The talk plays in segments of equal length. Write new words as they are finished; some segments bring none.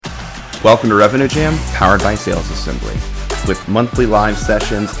Welcome to Revenue Jam, powered by Sales Assembly. With monthly live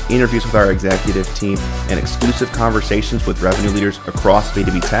sessions, interviews with our executive team, and exclusive conversations with revenue leaders across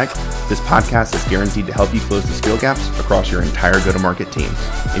B2B tech, this podcast is guaranteed to help you close the skill gaps across your entire go-to-market team.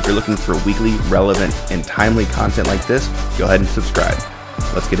 If you're looking for weekly, relevant, and timely content like this, go ahead and subscribe.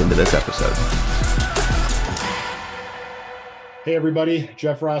 Let's get into this episode. Hey everybody,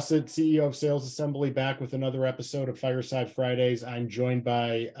 Jeff Rosset, CEO of Sales Assembly, back with another episode of Fireside Fridays. I'm joined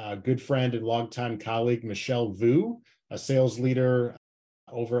by a good friend and longtime colleague, Michelle Vu, a sales leader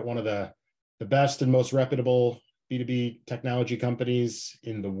over at one of the best and most reputable B2B technology companies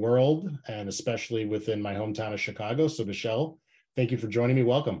in the world, and especially within my hometown of Chicago. So Michelle, thank you for joining me.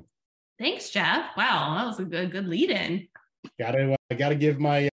 Welcome. Thanks, Jeff. Wow, that was a good lead in. I gotta give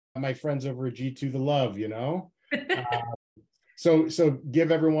my friends over at G2 the love, you know. So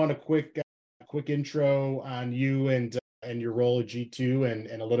give everyone a quick intro on you and your role at G2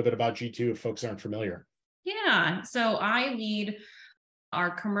 and a little bit about G2 if folks aren't familiar. Yeah, so I lead our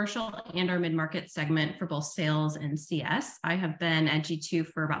commercial and our mid-market segment for both sales and CS. I have been at G2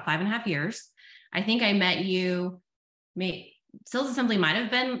 for about 5.5 years. I think I met you, Sales Assembly might have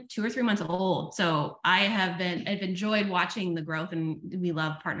been 2 or 3 months old. So I've enjoyed watching the growth, and we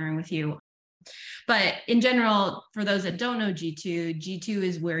love partnering with you. But in general, for those that don't know G2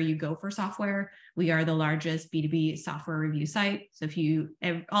 is where you go for software. We are the largest B2B software review site. So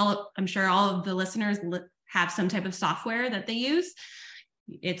I'm sure all of the listeners have some type of software that they use.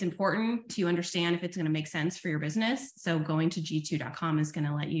 It's important to understand if it's going to make sense for your business. So going to g2.com is going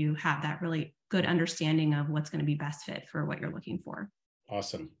to let you have that really good understanding of what's going to be best fit for what you're looking for.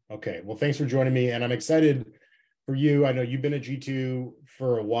 Awesome. Okay. Well, thanks for joining me. And I'm excited for you. I know you've been at G2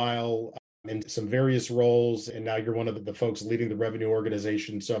 for a while, in some various roles, and now you're one of the folks leading the revenue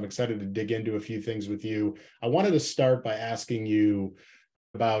organization. So I'm excited to dig into a few things with you. I wanted to start by asking you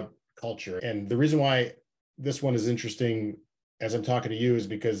about culture. And the reason why this one is interesting as I'm talking to you is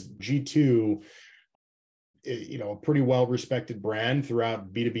because G2, a pretty well-respected brand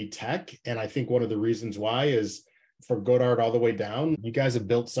throughout B2B tech. And I think one of the reasons why is from Godard all the way down, you guys have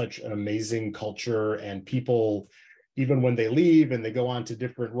built such an amazing culture, and people, even when they leave and they go on to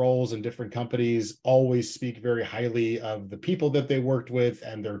different roles in different companies, always speak very highly of the people that they worked with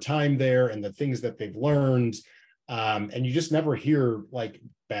and their time there and the things that they've learned. And you just never hear like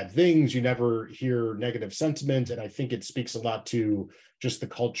bad things. You never hear negative sentiment. And I think it speaks a lot to just the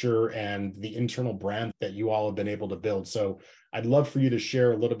culture and the internal brand that you all have been able to build. So I'd love for you to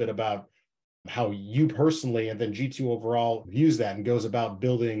share a little bit about how you personally and then G2 overall views that and goes about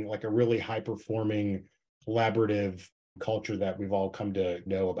building like a really high-performing collaborative culture that we've all come to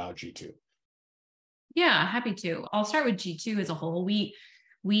know about G2. Yeah, happy to. I'll start with G2 as a whole.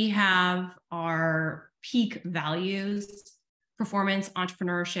 We have our peak values: performance,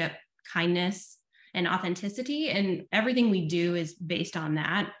 entrepreneurship, kindness, and authenticity. And everything we do is based on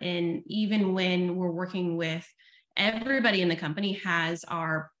that. And even when we're working with everybody in the company has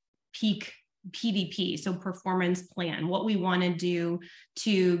our peak PVP, so performance plan, what we want to do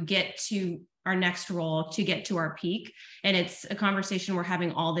to get to our next role, to get to our peak. And it's a conversation we're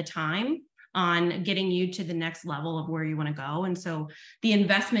having all the time on getting you to the next level of where you want to go. And so the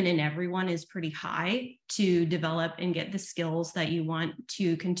investment in everyone is pretty high to develop and get the skills that you want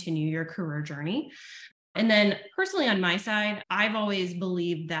to continue your career journey. And then personally on my side, I've always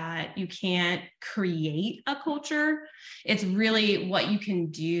believed that you can't create a culture. It's really what you can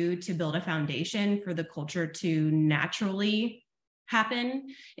do to build a foundation for the culture to naturally happen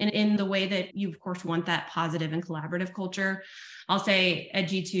in the way that you, of course, want that positive and collaborative culture. I'll say at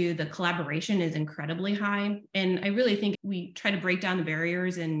G2, the collaboration is incredibly high. And I really think we try to break down the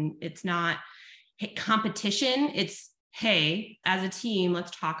barriers, and it's not competition. It's, hey, as a team,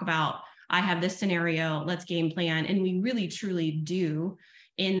 let's talk about, I have this scenario, let's game plan. And we really, truly do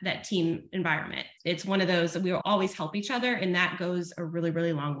in that team environment. It's one of those that we will always help each other. And that goes a really,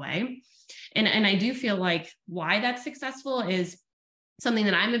 really long way. And I do feel like why that's successful is something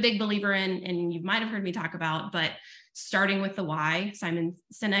that I'm a big believer in, and you might have heard me talk about, but starting with the why. Simon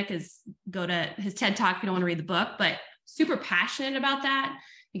Sinek go to his TED Talk if you don't want to read the book, but super passionate about that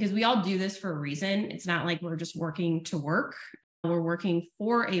because we all do this for a reason. It's not like we're just working to work. We're working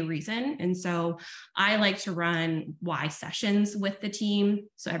for a reason. And so I like to run why sessions with the team.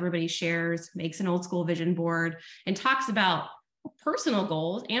 So everybody shares, makes an old school vision board, and talks about personal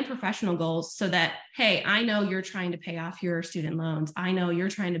goals and professional goals so that, hey, I know you're trying to pay off your student loans. I know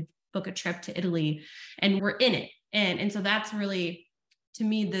you're trying to book a trip to Italy, and we're in it. And so that's really, to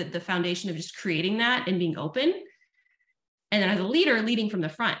me, the foundation of just creating that and being open. And then as a leader, leading from the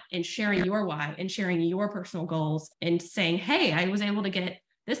front and sharing your why and sharing your personal goals and saying, hey, I was able to get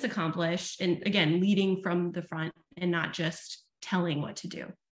this accomplished. And again, leading from the front and not just telling what to do.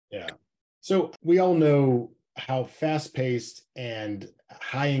 Yeah. So we all know how fast-paced and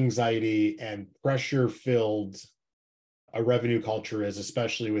high anxiety and pressure-filled a revenue culture is,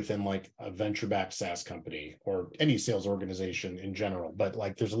 especially within like a venture-backed SaaS company or any sales organization in general. But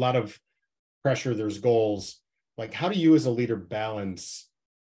like there's a lot of pressure, there's goals. Like, how do you as a leader balance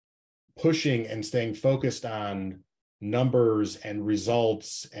pushing and staying focused on numbers and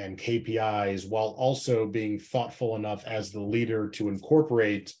results and KPIs while also being thoughtful enough as the leader to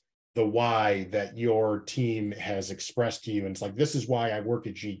incorporate the why that your team has expressed to you? And it's like, this is why I work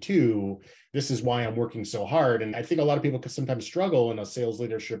at G2. This is why I'm working so hard. And I think a lot of people could sometimes struggle in a sales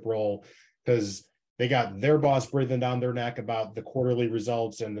leadership role because they got their boss breathing down their neck about the quarterly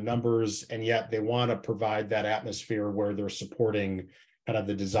results and the numbers, and yet they want to provide that atmosphere where they're supporting kind of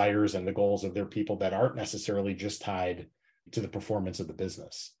the desires and the goals of their people that aren't necessarily just tied to the performance of the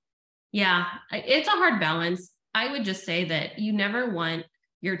business. Yeah, it's a hard balance. I would just say that you never want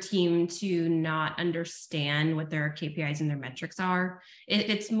your team to not understand what their KPIs and their metrics are.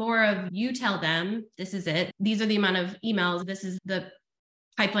 It's more of you tell them, this is it. These are the amount of emails. This is the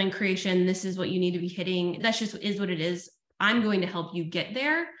pipeline creation. This is what you need to be hitting. That's just is what it is. I'm going to help you get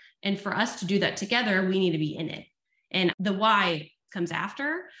there. And for us to do that together, we need to be in it. And the why comes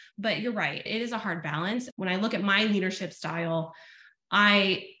after. But you're right. It is a hard balance. When I look at my leadership style,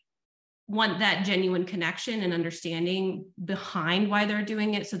 I want that genuine connection and understanding behind why they're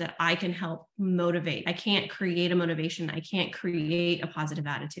doing it so that I can help motivate. I can't create a motivation. I can't create a positive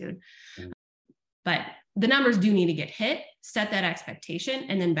attitude. But the numbers do need to get hit, set that expectation,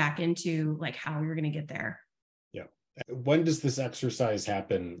 and then back into like how you're going to get there. Yeah. When does this exercise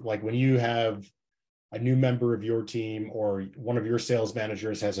happen? Like when you have a new member of your team or one of your sales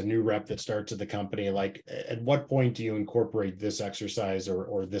managers has a new rep that starts at the company, like at what point do you incorporate this exercise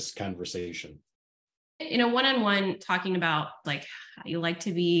or this conversation? In a one-on-one, talking about like how you like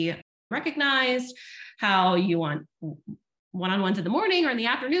to be recognized, how you want one-on-ones in the morning or in the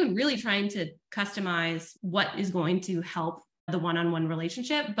afternoon, really trying to customize what is going to help the one-on-one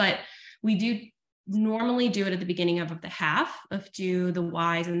relationship. But we do normally do it at the beginning of the half, of do the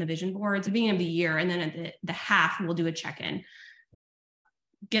whys and the vision boards at the beginning of the year. And then at the half, we'll do a check-in,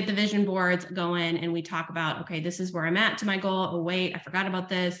 get the vision boards going. And we talk about, okay, this is where I'm at to my goal. Oh, wait, I forgot about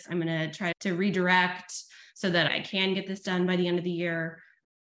this. I'm going to try to redirect so that I can get this done by the end of the year.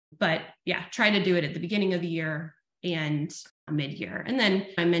 But yeah, try to do it at the beginning of the year and mid-year. And then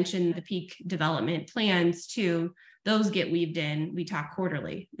I mentioned the peak development plans too. Those get weaved in. We talk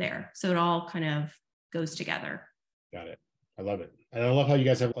quarterly there. So it all kind of goes together. Got it. I love it. And I love how you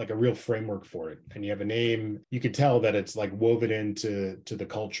guys have like a real framework for it. And you have a name. You could tell that it's like woven into the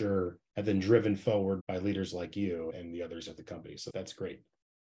culture and then driven forward by leaders like you and the others at the company. So that's great.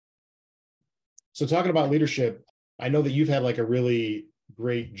 So talking about leadership, I know that you've had like a really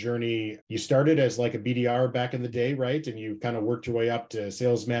great journey. You started as like a BDR back in the day, right? And you kind of worked your way up to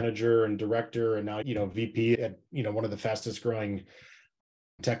sales manager and director, and now, VP at, one of the fastest growing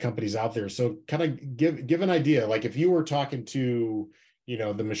tech companies out there. So kind of give an idea, like if you were talking to,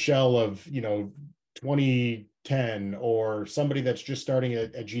 the Michelle of, 2010 or somebody that's just starting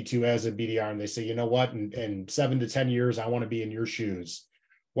at G2 as a BDR, and they say, you know what, in 7 to 10 years, I want to be in your shoes.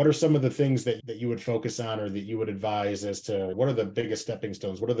 What are some of the things that you would focus on or that you would advise as to what are the biggest stepping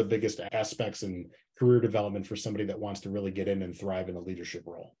stones? What are the biggest aspects in career development for somebody that wants to really get in and thrive in a leadership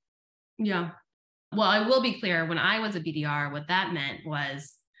role? Yeah. Well, I will be clear. When I was a BDR, what that meant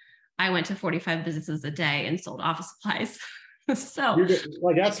was I went to 45 businesses a day and sold office supplies. So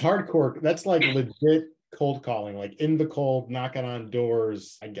like that's hardcore. That's like legit cold calling, like in the cold, knocking on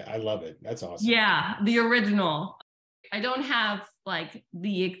doors. I love it. That's awesome. Yeah. The original. I don't have I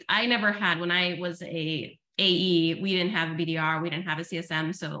never had, when I was a AE, we didn't have a BDR, we didn't have a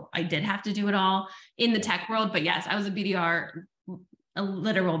CSM. So I did have to do it all in the tech world. But yes, I was a BDR, a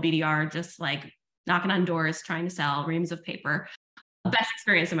literal BDR, just like knocking on doors, trying to sell reams of paper. Best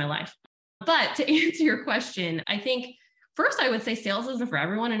experience in my life. But to answer your question, I think first I would say sales isn't for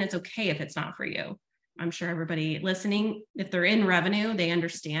everyone, and it's okay if it's not for you. I'm sure everybody listening, if they're in revenue, they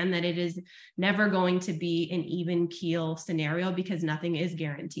understand that it is never going to be an even keel scenario because nothing is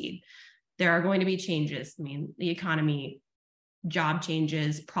guaranteed. There are going to be changes. I mean, the economy, job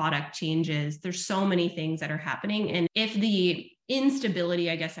changes, product changes. There's so many things that are happening. And if the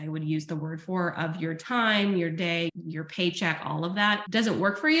instability, I guess I would use the word for, of your time, your day, your paycheck, all of that doesn't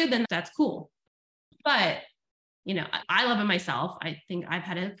work for you, then that's cool. But I love it myself. I think I've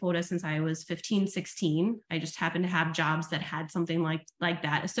had a quota since I was 15, 16. I just happened to have jobs that had something like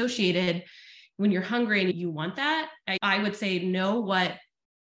that associated. When you're hungry and you want that, I would say know what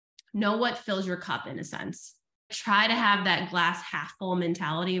know what fills your cup in a sense. Try to have that glass half full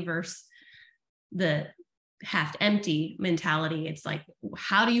mentality versus the half empty mentality. It's like,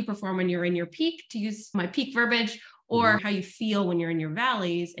 how do you perform when you're in your peak, to use my peak verbiage, or how you feel when you're in your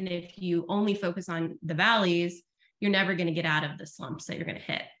valleys. And if you only focus on the valleys, you're never going to get out of the slumps that you're going to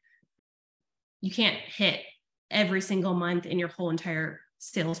hit. You can't hit every single month in your whole entire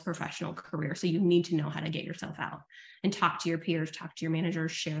sales professional career. So you need to know how to get yourself out and talk to your peers, talk to your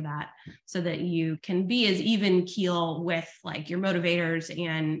managers, share that so that you can be as even keel with like your motivators.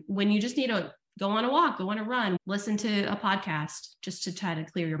 And when you just need to go on a walk, go on a run, listen to a podcast just to try to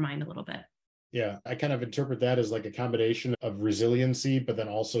clear your mind a little bit. Yeah, I kind of interpret that as like a combination of resiliency, but then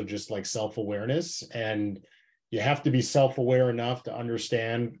also just like self-awareness. And you have to be self-aware enough to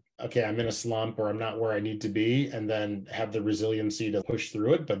understand, okay, I'm in a slump or I'm not where I need to be, and then have the resiliency to push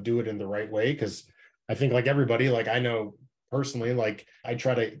through it, but do it in the right way. Because I think like everybody, like I know personally, like I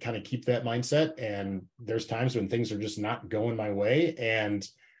try to kind of keep that mindset. And there's times when things are just not going my way and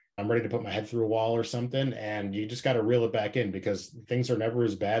I'm ready to put my head through a wall or something. And you just got to reel it back in, because things are never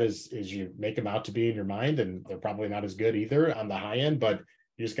as bad as you make them out to be in your mind. And they're probably not as good either on the high end, but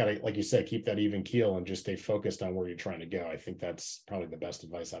you just got to, like you said, keep that even keel and just stay focused on where you're trying to go. I think that's probably the best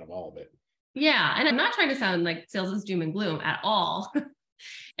advice out of all of it. Yeah. And I'm not trying to sound like sales is doom and gloom at all.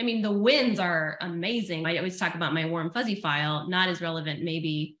 I mean, the wins are amazing. I always talk about my warm fuzzy file, not as relevant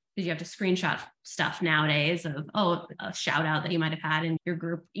maybe because you have to screenshot stuff nowadays of, a shout out that you might have had in your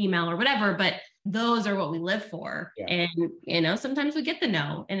group email or whatever, but those are what we live for. Yeah. And, sometimes we get the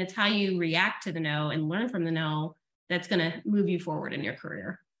no, and it's how you react to the no and learn from the no that's going to move you forward in your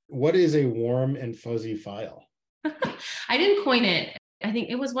career. What is a warm and fuzzy file? I didn't coin it. I think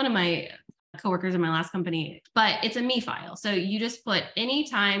it was one of my coworkers in my last company, but it's a me file. So you just put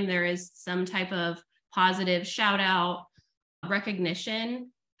anytime there is some type of positive shout out,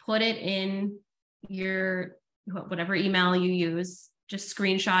 recognition, put it in your whatever email you use, just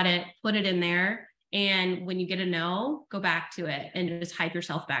screenshot it, put it in there. And when you get a no, go back to it and just hype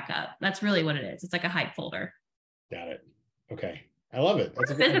yourself back up. That's really what it is. It's like a hype folder. Got it. Okay. I love it.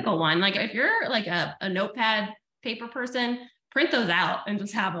 That's a physical one. Like if you're like a notepad paper person, print those out and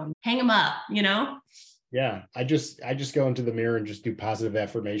just have them, hang them up, Yeah. I just go into the mirror and just do positive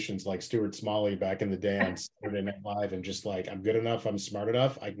affirmations like Stuart Smalley back in the day on Saturday Night Live, and just like, I'm good enough, I'm smart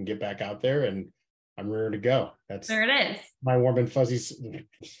enough, I can get back out there and I'm ready to go. There it is. My warm and fuzzy.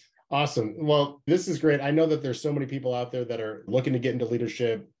 Awesome. Well, this is great. I know that there's so many people out there that are looking to get into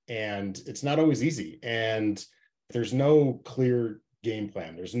leadership, and it's not always easy. And there's no clear game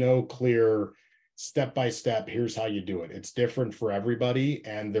plan. There's no clear step-by-step, here's how you do it. It's different for everybody,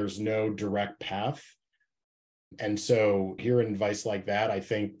 and there's no direct path. And so hearing advice like that, I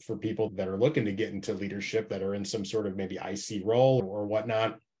think for people that are looking to get into leadership, that are in some sort of maybe IC role or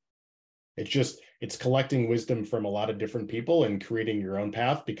whatnot, it's collecting wisdom from a lot of different people and creating your own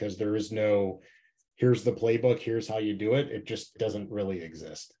path, because there is no, here's the playbook, here's how you do it. It just doesn't really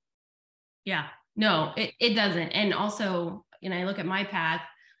exist. Yeah, no, it doesn't. And also, I look at my path,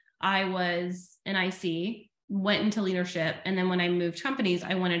 I was an IC, went into leadership. And then when I moved companies,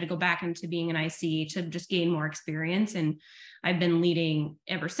 I wanted to go back into being an IC to just gain more experience. And I've been leading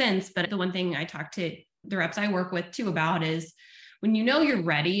ever since. But the one thing I talk to the reps I work with too about is when you're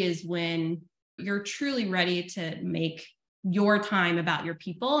ready is when you're truly ready to make your time about your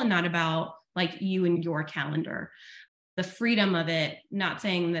people and not about like you and your calendar. The freedom of it, not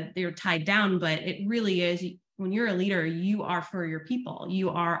saying that they're tied down, but it really is. When you're a leader, you are for your people.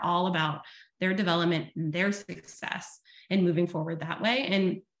 You are all about their development and their success and moving forward that way.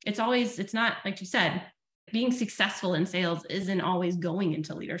 And it's not, like you said, being successful in sales isn't always going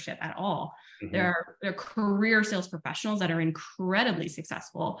into leadership at all. Mm-hmm. There are career sales professionals that are incredibly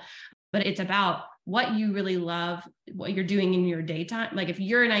successful, but it's about what you really love, what you're doing in your daytime. Like if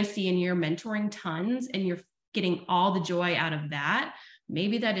you're an IC and you're mentoring tons and you're getting all the joy out of that,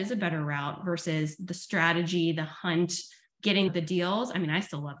 maybe that is a better route versus the strategy, the hunt, getting the deals. I mean, I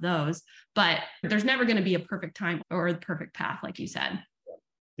still love those, but there's never going to be a perfect time or the perfect path, like you said.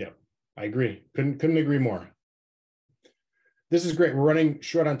 Yeah, I agree. Couldn't agree more. This is great. We're running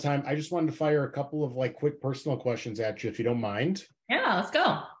short on time. I just wanted to fire a couple of like quick personal questions at you, if you don't mind. Yeah, let's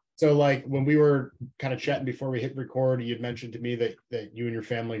go. So like when we were kind of chatting before we hit record, you'd mentioned to me that you and your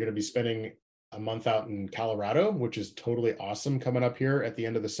family are going to be spending a month out in Colorado, which is totally awesome, coming up here at the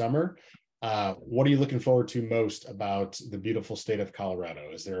end of the summer. What are you looking forward to most about the beautiful state of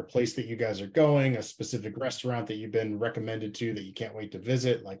Colorado? Is there a place that you guys are going, a specific restaurant that you've been recommended to that you can't wait to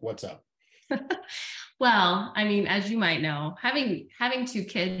visit? Like, what's up? Well, I mean, as you might know, having two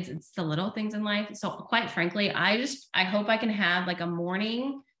kids, it's the little things in life. So quite frankly, I hope I can have like a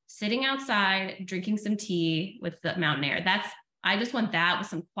morning sitting outside, drinking some tea with the mountain air. I just want that with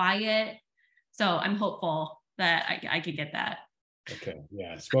some quiet. So I'm hopeful that I could get that. Okay.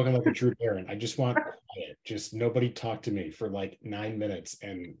 Yeah. Spoken like a true parent. I just want quiet. Just nobody talk to me for like 9 minutes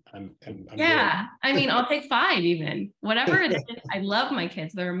and I'm yeah. I mean, I'll take 5 even. Whatever it is. I love my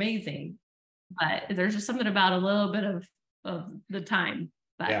kids. They're amazing. But there's just something about a little bit of the time.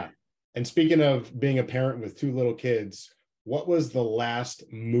 But yeah. And speaking of being a parent with 2 little kids, what was the last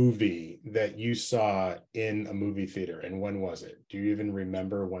movie that you saw in a movie theater and when was it? Do you even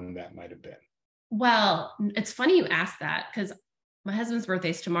remember when that might have been? Well, it's funny you asked that because my husband's birthday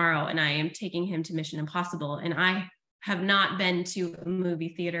is tomorrow and I am taking him to Mission Impossible. And I have not been to a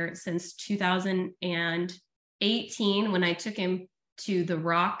movie theater since 2018 when I took him to the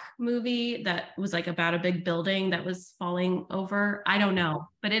Rock movie that was like about a big building that was falling over. I don't know,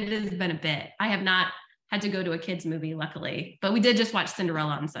 but it has been a bit. I have not had to go to a kids movie, luckily, but we did just watch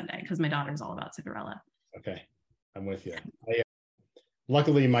Cinderella on Sunday because my daughter's all about Cinderella. Okay. I'm with you.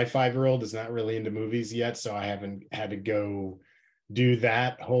 Luckily, my 5-year-old is not really into movies yet, so I haven't had to go do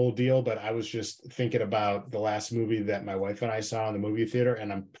that whole deal. But I was just thinking about the last movie that my wife and I saw in the movie theater,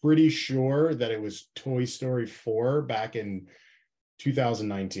 and I'm pretty sure that it was Toy Story 4 back in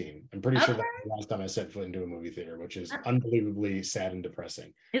 2019. I'm pretty sure that's the last time I set foot into a movie theater, which is unbelievably sad and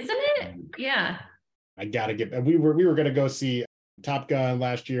depressing. Isn't it? Yeah. I gotta get. We were going to go see Top Gun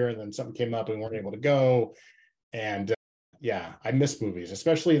last year, and then something came up and we weren't able to go. And yeah, I miss movies,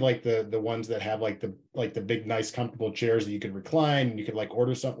 especially like the ones that have like the big, nice, comfortable chairs that you could recline and you could like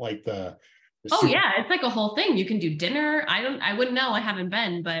order something like the yeah, it's like a whole thing. You can do dinner. I wouldn't know. I haven't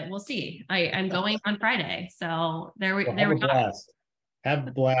been, but we'll see. I'm going on Friday. So there we go. Have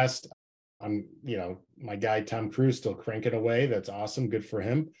a blast. I'm, my guy, Tom Cruise, still cranking away. That's awesome. Good for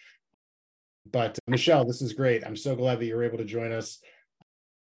him. But Michelle, this is great. I'm so glad that you're able to join us.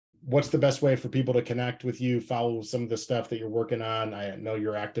 What's the best way for people to connect with you, follow some of the stuff that you're working on? I know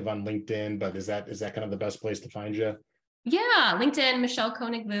you're active on LinkedIn, but is that kind of the best place to find you? Yeah, LinkedIn, Michelle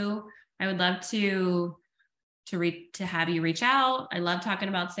Vu. I would love to have you reach out. I love talking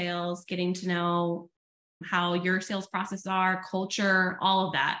about sales, getting to know how your sales processes are, culture, all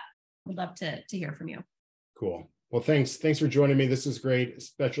of that. Would love to hear from you. Cool. Well, thanks for joining me. This is great,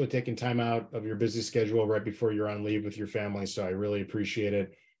 especially taking time out of your busy schedule right before you're on leave with your family. So I really appreciate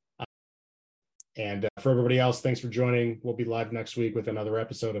it. And for everybody else, thanks for joining. We'll be live next week with another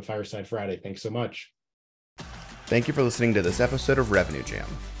episode of Fireside Friday. Thanks so much. Thank you for listening to this episode of Revenue Jam.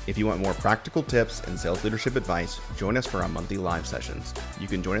 If you want more practical tips and sales leadership advice, join us for our monthly live sessions. You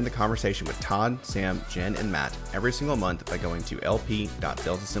can join in the conversation with Todd, Sam, Jen, and Matt every single month by going to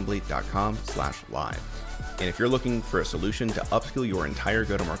lp.salesassembly.com/live. And if you're looking for a solution to upskill your entire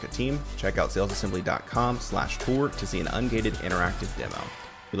go-to-market team, check out salesassembly.com/tour to see an ungated interactive demo.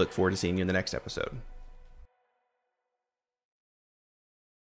 We look forward to seeing you in the next episode.